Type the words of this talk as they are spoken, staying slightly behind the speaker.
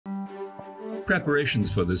Preparations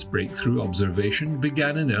for this breakthrough observation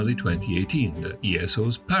began in early 2018 at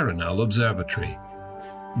ESO's Paranal Observatory.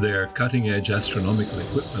 Their cutting-edge astronomical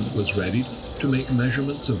equipment was ready to make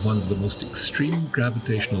measurements of one of the most extreme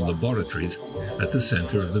gravitational laboratories at the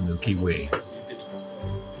center of the Milky Way.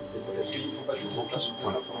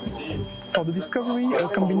 For the discovery, a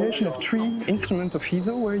combination of 3 instruments of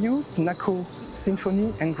ESO were used: NACO,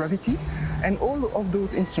 Symphony and Gravity, and all of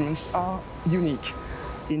those instruments are unique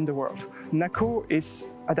in the world. NACO is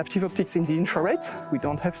adaptive optics in the infrared. We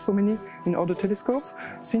don't have so many in other telescopes.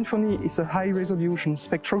 Symphony is a high-resolution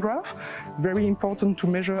spectrograph, very important to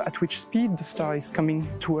measure at which speed the star is coming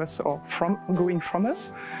to us or going from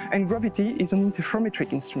us. And Gravity is an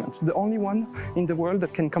interferometric instrument, the only one in the world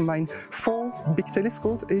that can combine 4 big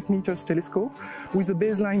telescopes, 8 meters telescope, with a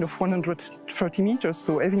baseline of 130 meters,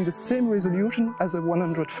 so having the same resolution as a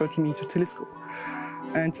 130-meter telescope.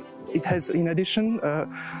 And it has, in addition,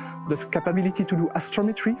 the capability to do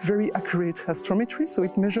astrometry, very accurate astrometry, so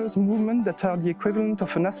it measures movement that are the equivalent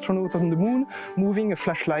of an astronaut on the moon moving a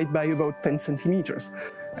flashlight by about 10 centimeters.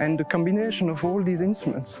 And the combination of all these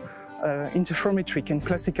instruments, interferometric and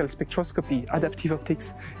classical spectroscopy, adaptive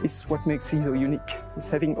optics, is what makes ESO unique. It's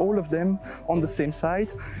having all of them on the same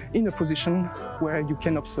side in a position where you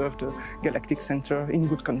can observe the galactic center in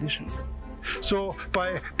good conditions. So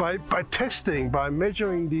by testing, by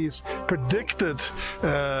measuring these predicted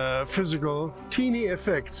physical teeny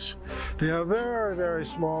effects, they are very, very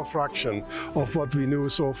small fraction of what we knew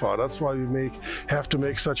so far. That's why we have to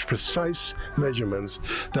make such precise measurements.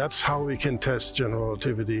 That's how we can test general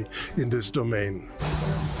relativity in this domain.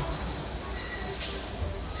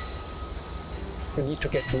 We need to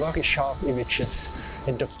get very sharp images.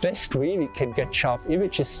 And the best way we can get sharp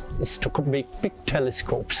images is to make big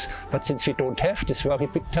telescopes. But since we don't have these very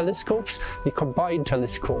big telescopes, we combine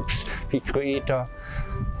telescopes. We create a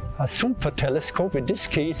super telescope, in this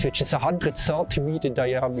case, which is 130 meters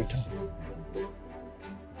diameter.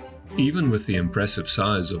 Even with the impressive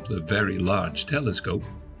size of the Very Large Telescope,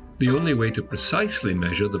 the only way to precisely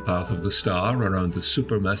measure the path of the star around the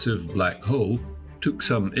supermassive black hole took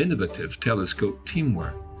some innovative telescope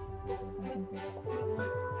teamwork.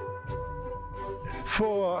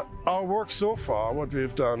 For our work so far, what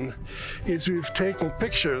we've done is we've taken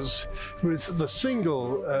pictures with the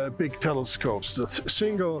single big telescopes, the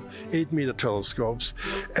single 8-meter telescopes,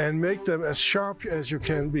 and make them as sharp as you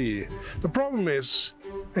can be. The problem is,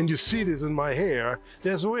 and you see this in my hair,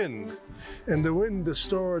 there's wind, and the wind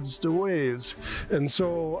distorts the waves. And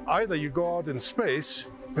so either you go out in space,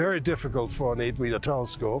 very difficult for an 8-meter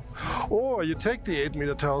telescope, or you take the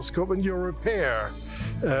 8-meter telescope and you repair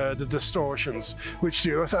the distortions which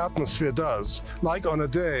the Earth's atmosphere does. Like on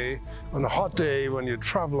a hot day when you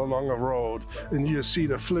travel along a road and you see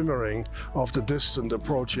the flimmering of the distant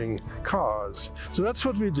approaching cars. So that's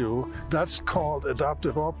what we do. That's called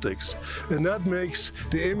adaptive optics. And that makes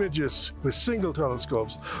the images with single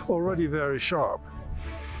telescopes already very sharp.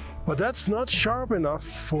 But that's not sharp enough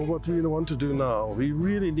for what we want to do now. We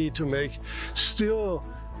really need to make still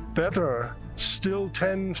better, still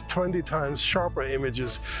 10, 20 times sharper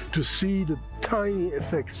images to see the tiny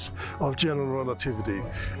effects of general relativity.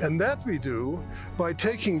 And that we do by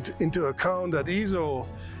taking into account that ESO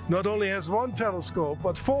not only has 1 telescope,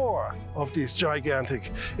 but 4 of these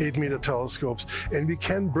gigantic 8-meter telescopes, and we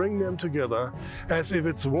can bring them together as if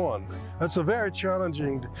it's one. That's a very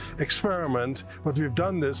challenging experiment, but we've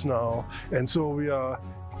done this now, and so we are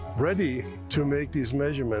ready to make these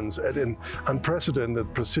measurements at an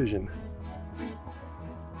unprecedented precision.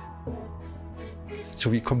 So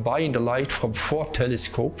we combine the light from 4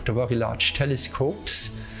 telescopes, the Very Large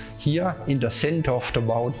Telescopes, here in the center of the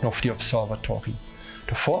mountain of the observatory.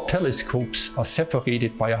 The 4 telescopes are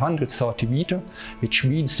separated by 130 meters, which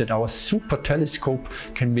means that our super telescope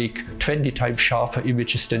can make 20 times sharper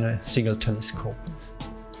images than a single telescope.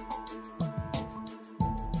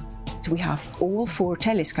 We have all 4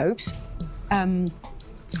 telescopes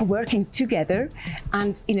working together,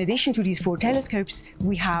 and in addition to these 4 telescopes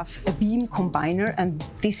we have a beam combiner, and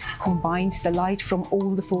this combines the light from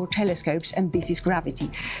all the 4 telescopes, and this is Gravity.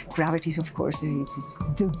 Gravity is, of course, it's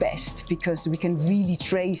the best because we can really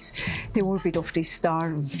trace the orbit of this star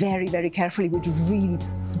very, very carefully with really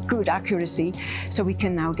good accuracy, so we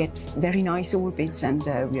can now get very nice orbits, and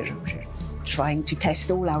we're trying to test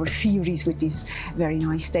all our theories with this very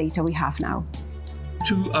nice data we have now.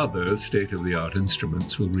 2 other state-of-the-art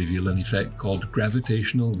instruments will reveal an effect called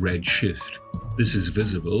gravitational redshift. This is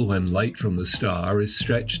visible when light from the star is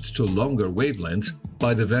stretched to longer wavelengths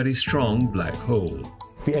by the very strong black hole.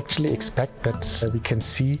 We actually expect that we can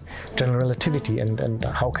see general relativity, and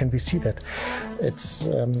how can we see that? It's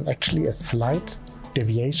actually a slight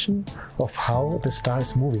deviation of how the star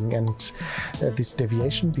is moving, and this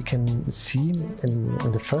deviation we can see in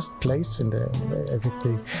the first place with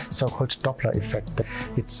the so-called Doppler effect.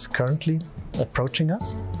 It's currently approaching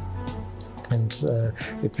us, and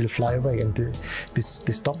it will fly away. And this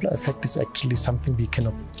Doppler effect is actually something we can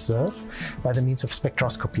observe by the means of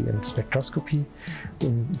spectroscopy. And spectroscopy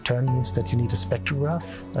in turn means that you need a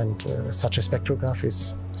spectrograph, and such a spectrograph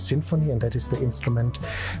is SINFONY, and that is the instrument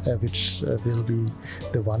which will be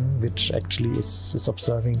the one which actually is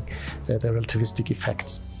observing the relativistic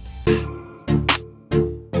effects.